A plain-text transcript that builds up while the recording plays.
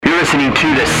listening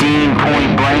to the Scene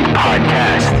Point Blank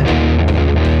podcast.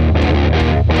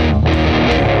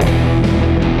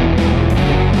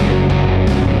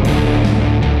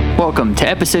 Welcome to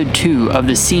episode 2 of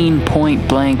the Scene Point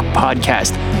Blank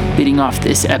podcast. Leading off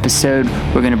this episode,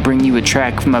 we're going to bring you a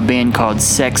track from a band called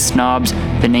Sex Snobs.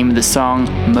 The name of the song,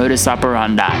 Modus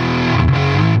Operandi.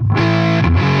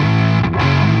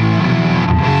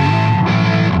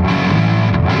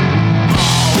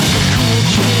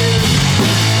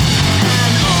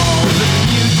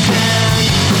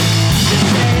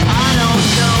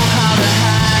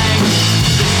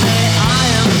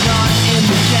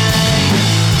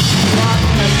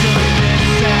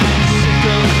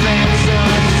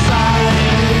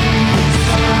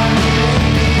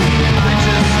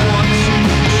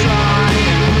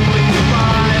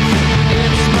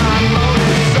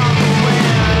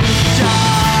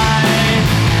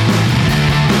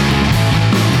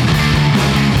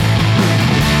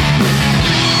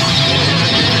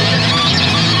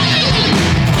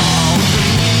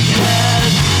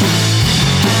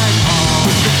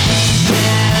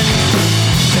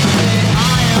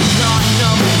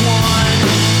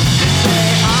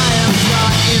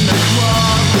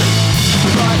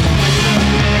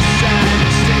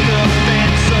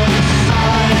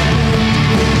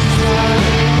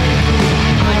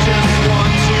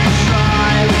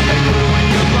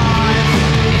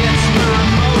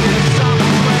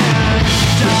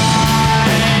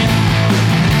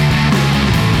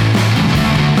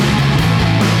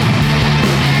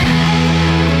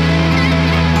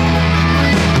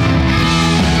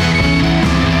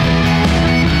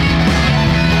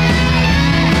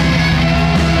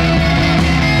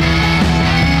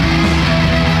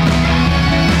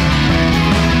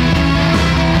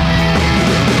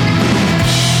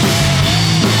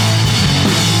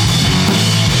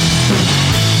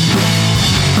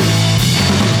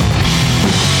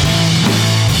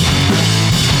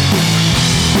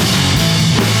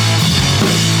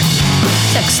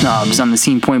 Snobs on the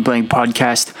Scene Point Blank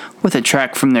podcast with a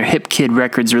track from their Hip Kid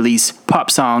Records release,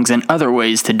 Pop Songs and Other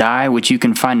Ways to Die, which you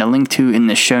can find a link to in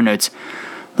the show notes.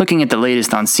 Looking at the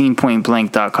latest on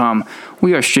scenepointblank.com,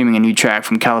 we are streaming a new track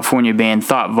from California band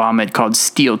Thought Vomit called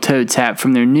Steel Toe Tap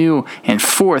from their new and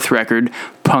 4th record,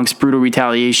 Punk's Brutal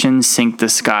Retaliation, Sink the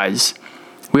Skies.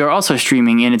 We are also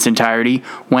streaming in its entirety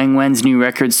Wang Wen's new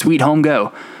record, Sweet Home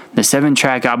Go. The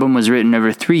 7-track album was written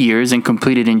over 3 years and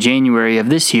completed in January of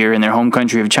this year in their home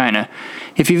country of China.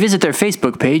 If you visit their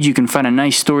Facebook page, you can find a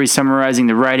nice story summarizing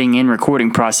the writing and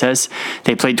recording process.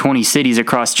 They played 20 cities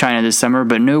across China this summer,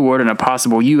 but no word on a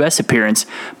possible U.S. appearance.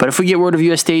 But if we get word of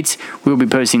U.S. dates, we'll be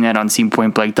posting that on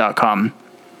scenepointblank.com.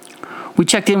 We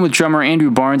checked in with drummer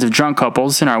Andrew Barnes of Drunk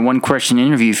Couples in our One Question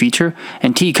interview feature,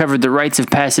 and T covered the Rites of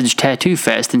Passage Tattoo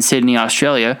Fest in Sydney,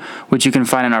 Australia, which you can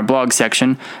find in our blog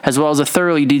section, as well as a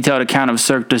thoroughly detailed account of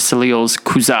Cirque du Soleil's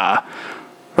Kuzaa.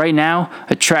 Right now,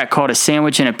 a track called A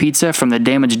Sandwich and a Pizza from The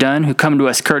Damage Done, who come to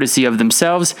us courtesy of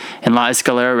themselves and La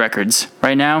Escalera Records.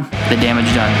 Right now, The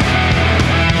Damage Done.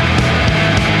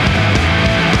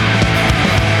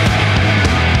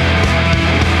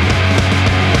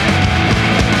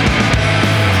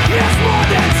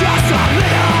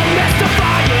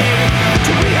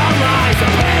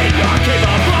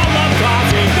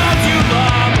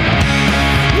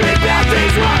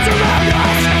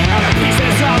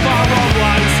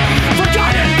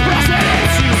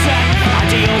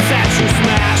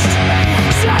 Smashed,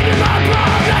 shining my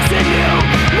blood, that's in you,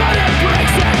 but it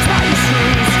breaks and ties.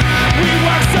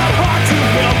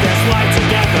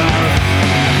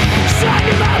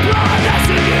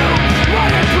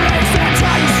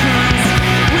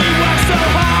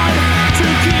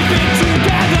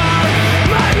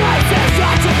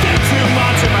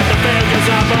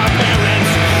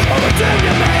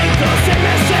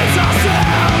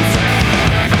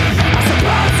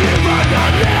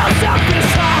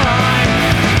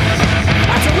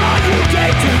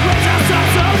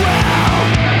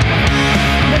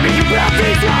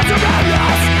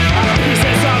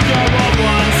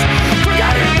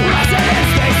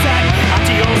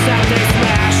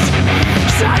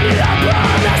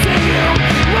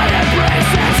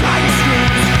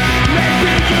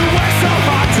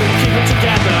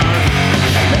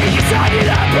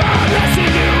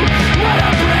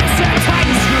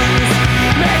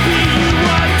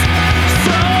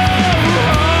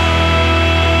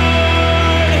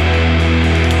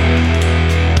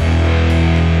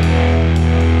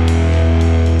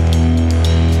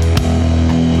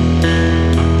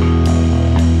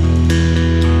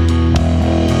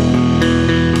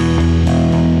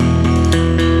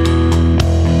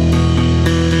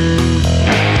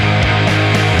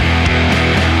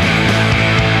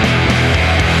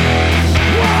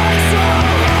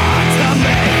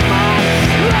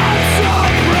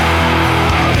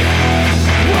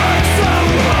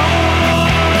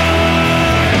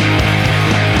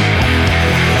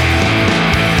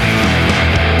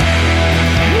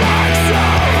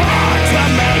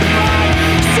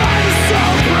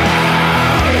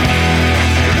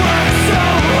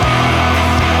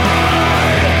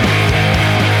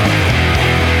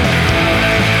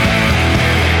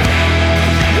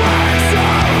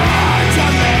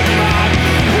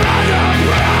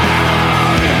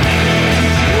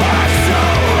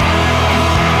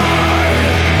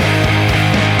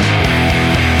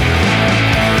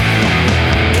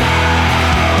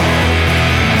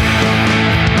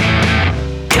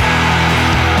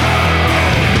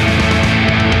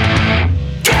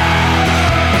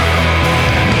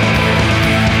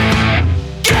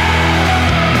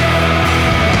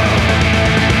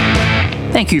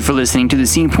 Thank you for listening to the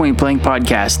Scene Point Blank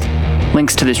podcast.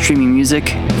 Links to the streaming music,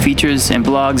 features, and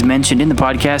blogs mentioned in the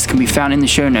podcast can be found in the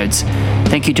show notes.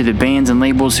 Thank you to the bands and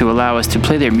labels who allow us to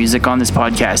play their music on this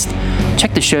podcast.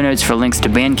 Check the show notes for links to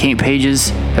Bandcamp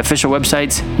pages, official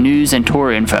websites, news, and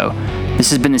tour info. This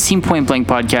has been the Scene Point Blank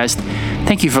podcast.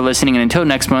 Thank you for listening, and until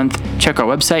next month, check our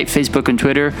website, Facebook, and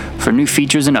Twitter for new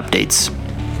features and updates.